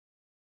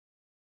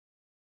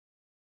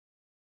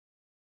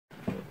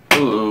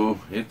Hello,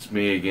 it's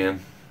me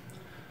again.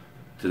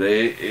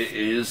 Today it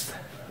is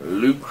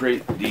Loot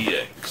Crate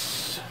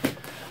DX.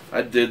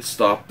 I did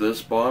stop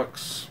this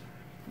box.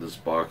 This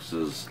box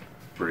is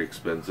pretty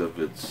expensive.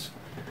 It's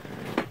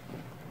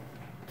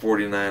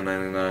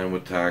 $49.99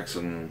 with tax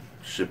and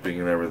shipping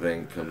and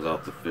everything. Comes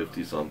out to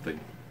 50 something.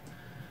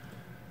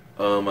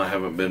 I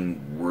haven't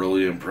been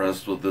really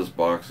impressed with this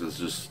box. It's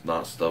just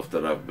not stuff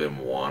that I've been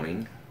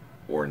wanting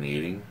or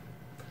needing.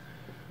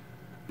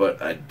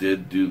 But I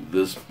did do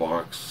this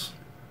box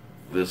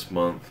this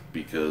month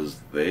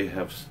because they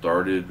have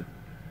started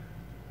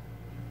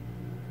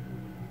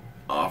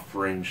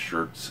offering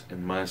shirts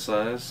in my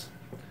size,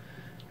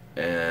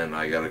 and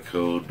I got a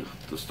code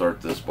to start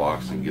this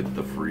box and get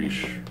the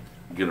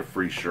get a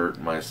free shirt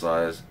in my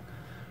size.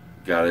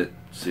 Got it,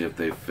 see if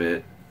they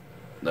fit.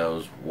 That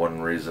was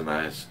one reason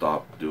I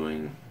stopped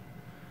doing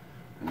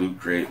Loot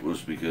Crate,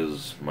 was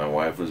because my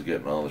wife was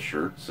getting all the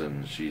shirts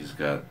and she's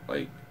got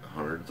like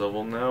hundreds of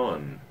them now,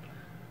 and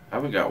I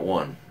haven't got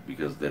one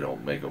because they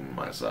don't make them in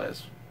my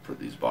size for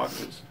these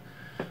boxes.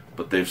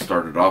 But they've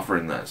started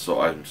offering that, so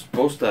I'm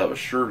supposed to have a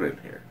shirt in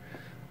here.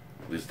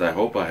 At least I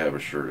hope I have a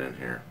shirt in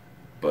here.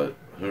 But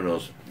who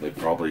knows, they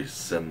probably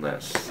send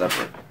that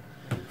separate.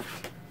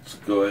 Let's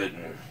go ahead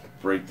and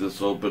break this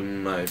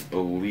open. I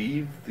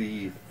believe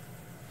the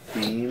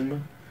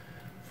theme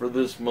for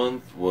this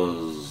month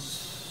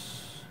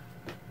was...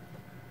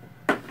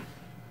 I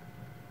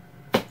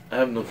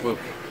have no clue.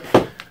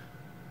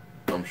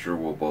 I'm sure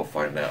we'll both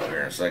find out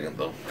here in a second,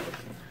 though.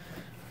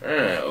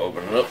 Alright,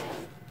 open it up.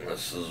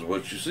 This is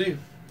what you see.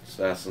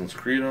 Assassin's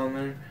Creed on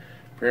there.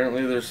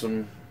 Apparently there's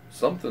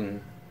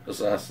something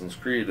Assassin's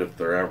Creed if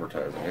they're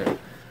advertising it.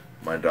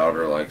 My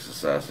daughter likes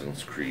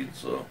Assassin's Creed,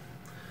 so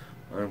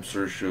I'm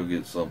sure she'll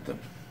get something.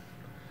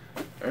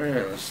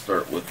 Alright, let's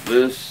start with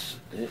this.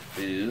 It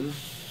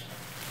is...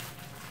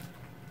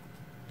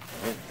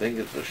 I don't think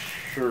it's a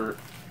shirt.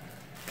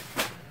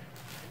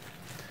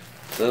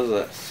 It says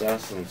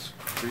Assassin's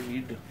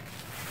Creed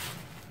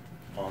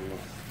on the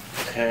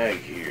tag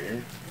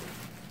here.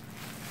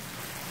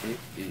 It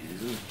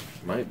is,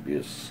 might be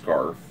a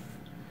scarf.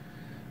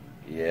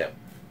 Yeah,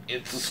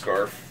 it's a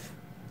scarf.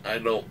 I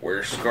don't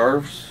wear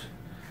scarves,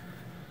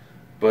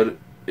 but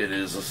it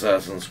is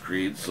Assassin's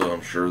Creed, so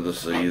I'm sure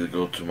this will either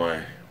go to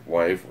my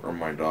wife or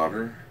my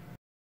daughter.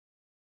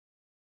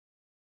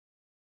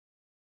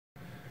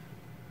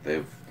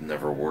 They've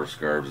never wore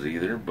scarves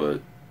either,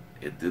 but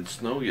it did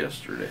snow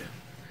yesterday.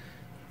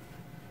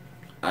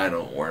 I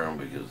don't wear them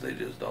because they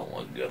just don't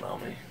look good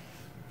on me.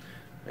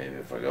 Maybe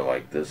if I go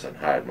like this and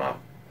hide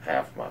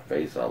half my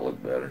face, I'll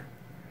look better.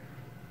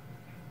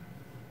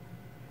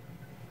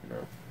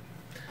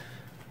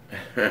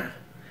 No.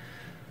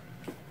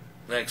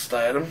 Next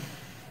item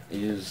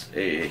is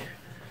a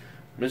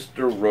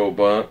Mr.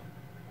 Robot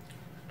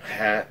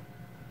hat.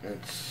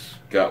 It's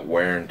got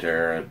wear and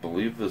tear. I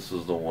believe this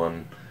is the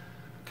one,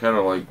 kind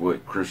of like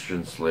what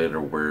Christian Slater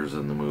wears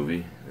in the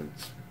movie.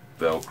 It's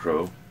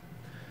Velcro.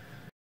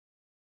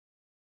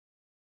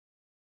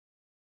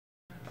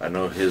 I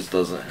know his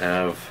doesn't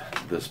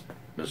have this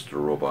Mr.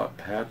 Robot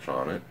patch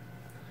on it,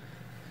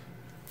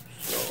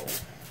 so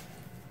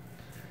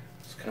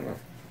it's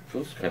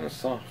feels kind of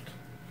soft.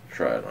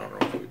 Try it on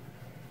real quick.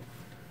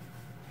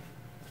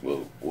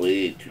 Well,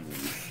 way too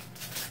loose.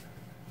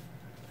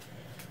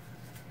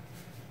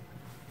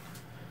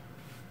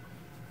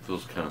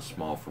 Feels kind of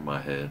small for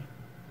my head,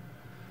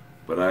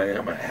 but I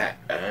am a hat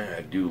guy.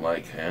 I do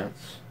like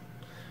hats.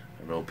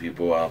 I know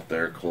people out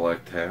there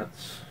collect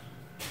hats.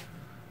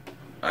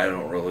 I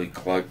don't really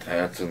collect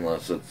hats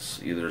unless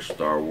it's either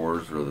Star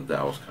Wars or the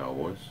Dallas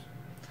Cowboys.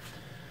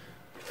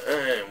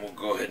 And we'll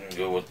go ahead and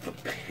go with the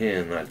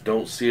pin. I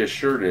don't see a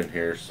shirt in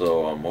here,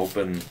 so I'm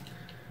hoping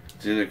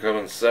it's either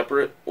coming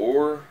separate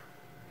or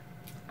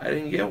I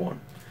didn't get one.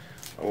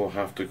 I will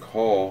have to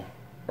call,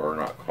 or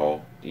not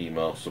call,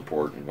 email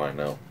support and find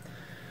out.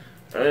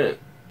 Alright,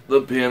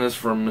 the pin is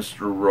from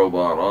Mr.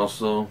 Robot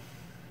also.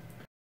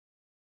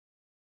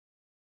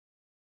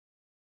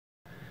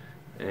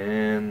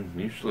 And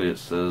usually it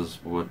says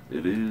what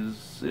it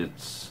is.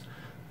 Its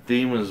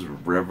theme is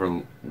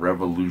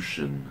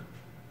Revolution.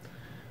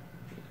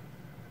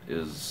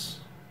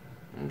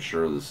 I'm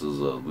sure this is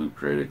a Loot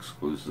Crate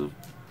exclusive.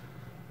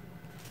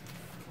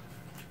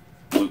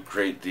 Loot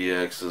Crate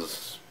DX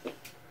is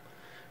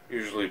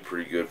usually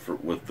pretty good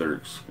with their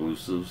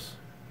exclusives.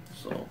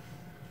 So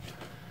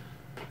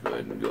go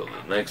ahead and go.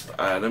 The next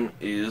item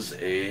is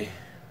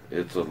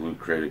it's a Loot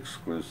Crate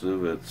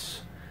exclusive.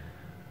 It's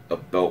a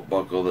belt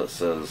buckle that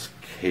says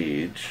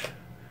Cage.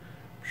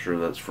 I'm sure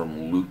that's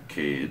from Luke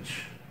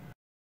Cage.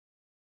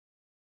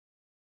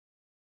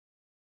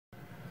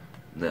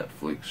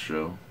 Netflix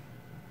show.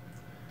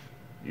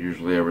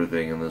 Usually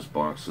everything in this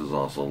box is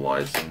also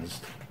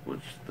licensed,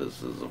 which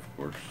this is, of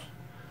course.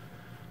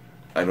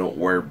 I don't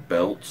wear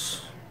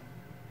belts.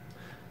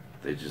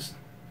 They just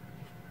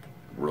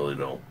really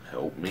don't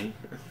help me.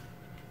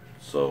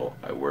 So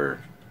I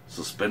wear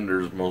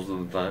suspenders most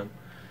of the time.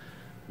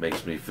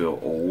 Makes me feel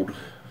old,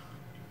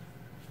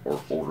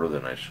 or older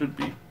than I should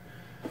be.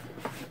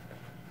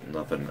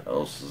 Nothing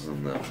else is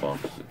in that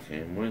box it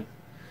came with.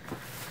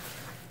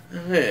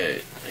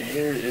 Okay,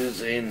 here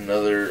is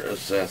another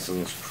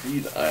Assassin's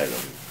Creed item.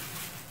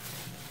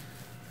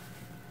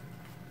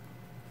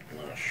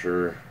 Not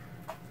sure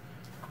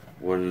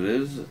what it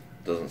is. It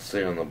doesn't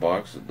say on the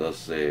box. It does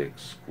say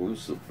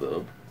exclusive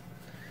though.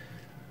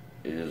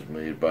 It is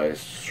made by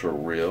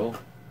Surreal.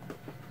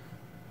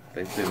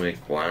 I think they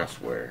make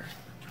glassware.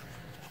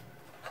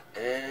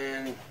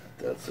 And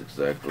that's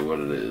exactly what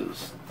it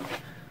is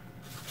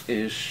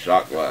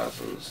shot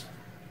glasses.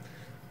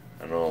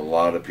 I know a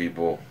lot of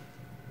people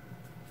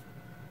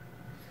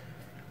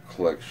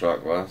collect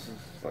shot glasses.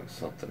 It's like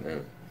something in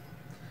it.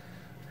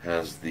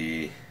 Has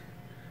the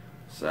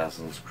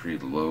Assassin's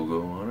Creed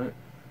logo on it.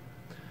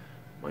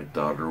 My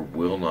daughter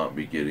will not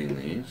be getting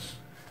these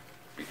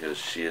because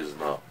she is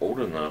not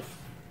old enough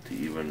to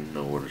even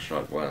know what a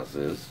shot glass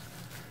is.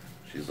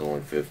 She's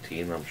only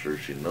 15. I'm sure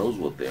she knows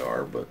what they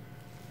are, but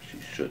she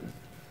shouldn't.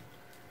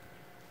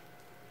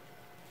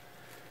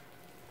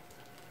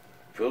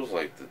 Feels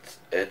like it's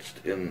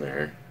etched in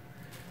there,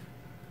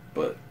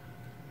 but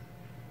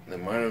they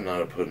might have not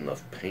have put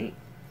enough paint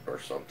or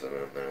something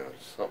in there.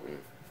 There's something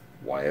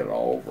white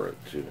all over it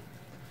too.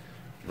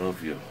 I don't know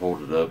if you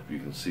hold it up, you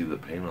can see the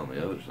paint on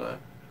the other side.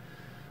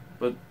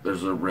 But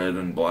there's a red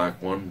and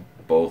black one,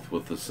 both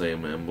with the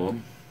same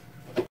emblem.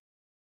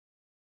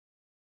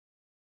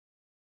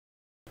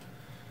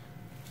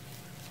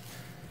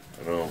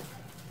 I know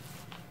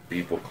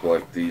people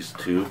collect these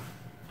too.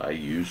 I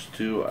used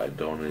to. I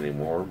don't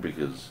anymore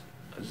because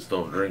I just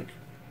don't drink.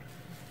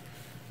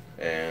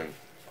 And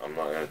I'm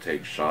not going to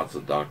take shots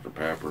of Dr.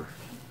 Pepper.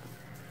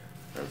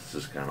 That's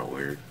just kind of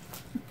weird.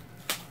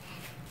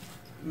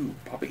 Ooh,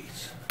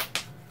 puppies.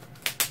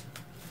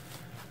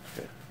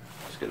 Okay,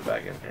 let's get it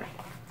back in here.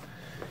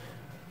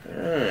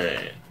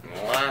 Alright,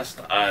 the last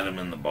item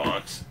in the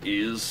box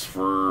is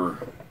for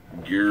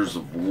Gears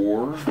of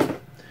War.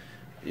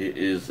 It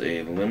is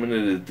a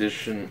limited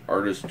edition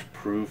artist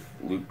proof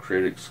Loot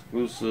Crate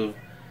exclusive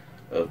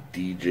of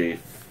DJ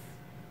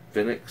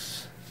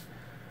Phoenix.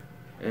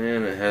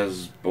 And it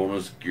has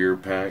bonus gear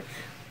pack.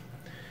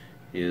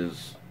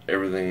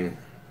 Everything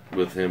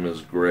with him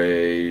is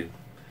gray.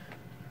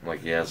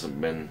 Like he hasn't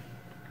been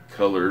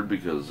colored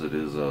because it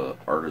is a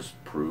artist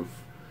proof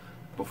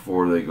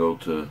before they go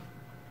to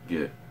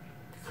get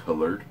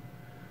colored.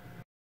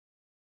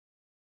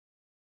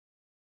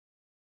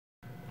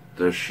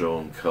 They're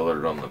shown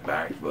colored on the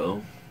back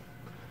though.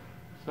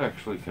 It's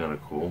actually kind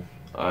of cool.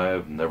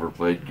 I've never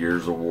played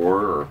Gears of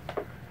War or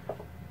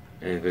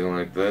anything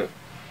like that.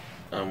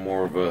 I'm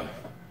more of a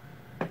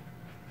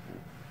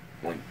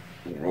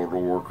World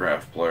of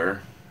Warcraft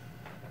player.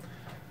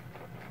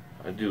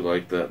 I do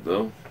like that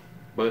though,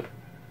 but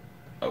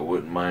I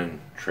wouldn't mind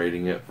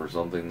trading it for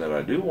something that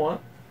I do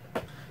want.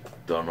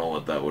 Don't know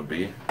what that would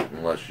be,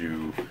 unless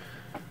you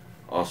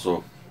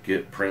also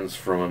get prints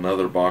from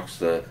another box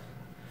that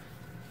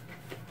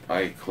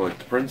I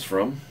collect prints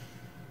from.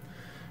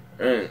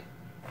 And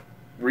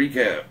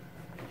recap: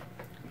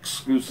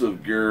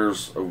 exclusive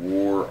Gears of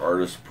War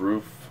artist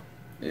proof.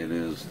 It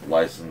is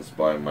licensed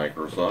by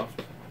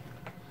Microsoft.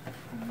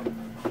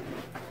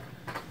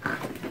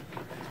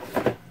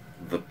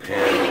 The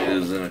pen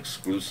is an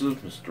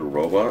exclusive, Mr.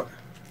 Robot.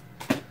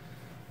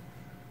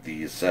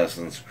 The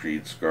Assassin's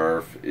Creed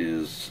scarf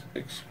is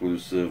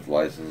exclusive,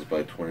 licensed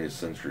by 20th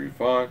Century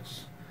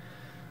Fox.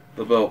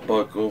 The belt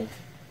buckle,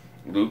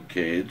 Luke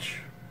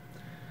Cage.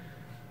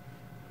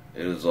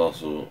 It is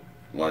also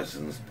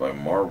licensed by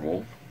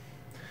Marvel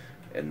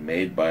and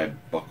made by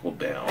Buckle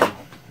Down.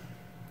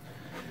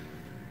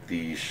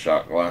 The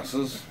shot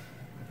glasses,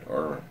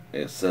 or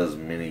it says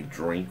mini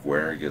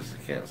drinkware. I guess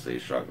I can't say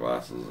shot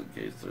glasses in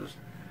case there's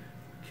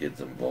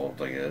kids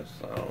involved, I guess.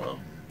 I don't know.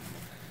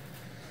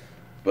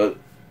 But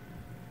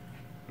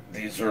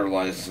these are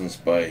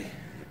licensed by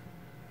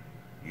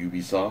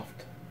Ubisoft,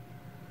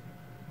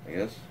 I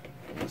guess.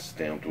 It's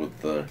stamped with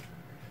the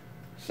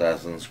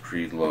Assassin's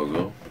Creed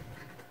logo.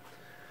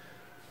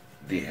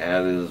 The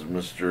hat is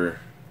Mr.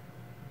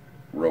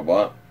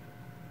 Robot.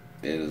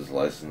 It is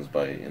licensed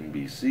by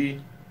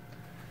NBC.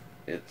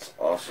 It's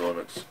also an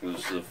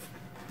exclusive.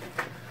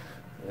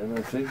 And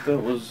I think that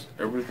was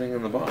everything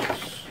in the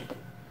box.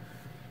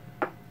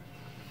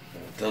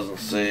 It doesn't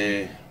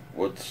say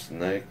what's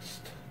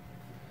next.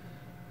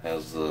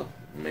 Has the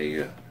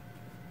Mega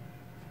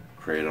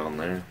crate on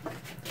there.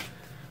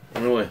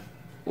 Anyway,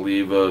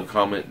 leave a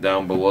comment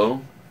down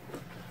below.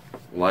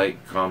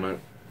 Like, comment,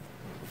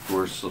 of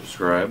course,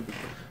 subscribe.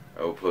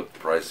 I will put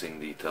pricing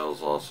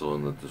details also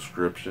in the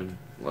description.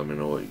 Let me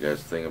know what you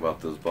guys think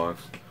about this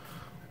box.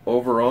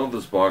 Overall,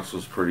 this box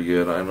was pretty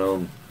good. I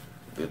know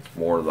it's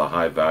more of the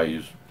high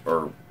values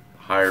or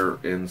higher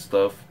end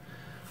stuff.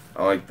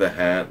 I like the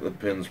hat. The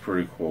pin's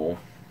pretty cool.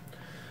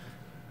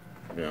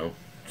 You know,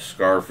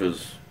 scarf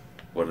is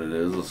what it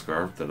is, a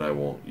scarf that I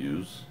won't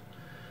use.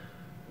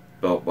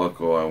 Belt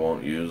buckle I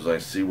won't use. I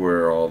see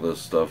where all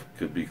this stuff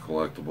could be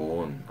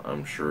collectible, and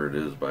I'm sure it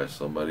is by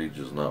somebody,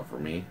 just not for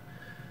me.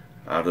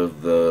 Out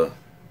of the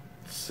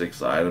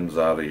 6 items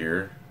out of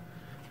here,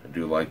 I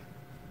do like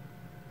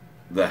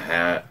the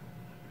hat,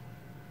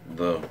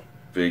 the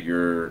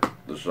figure,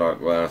 the shot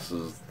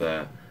glasses,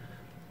 that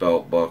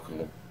belt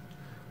buckle,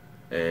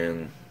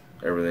 and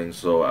everything.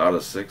 So out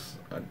of 6,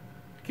 I'd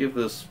give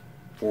this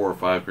 4 or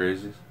 5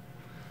 crazies.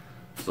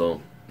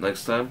 So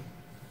next time,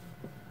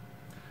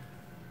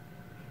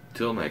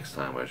 till next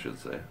time I should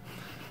say.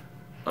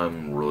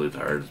 I'm really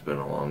tired. It's been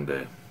a long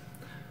day.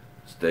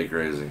 Stay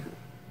crazy.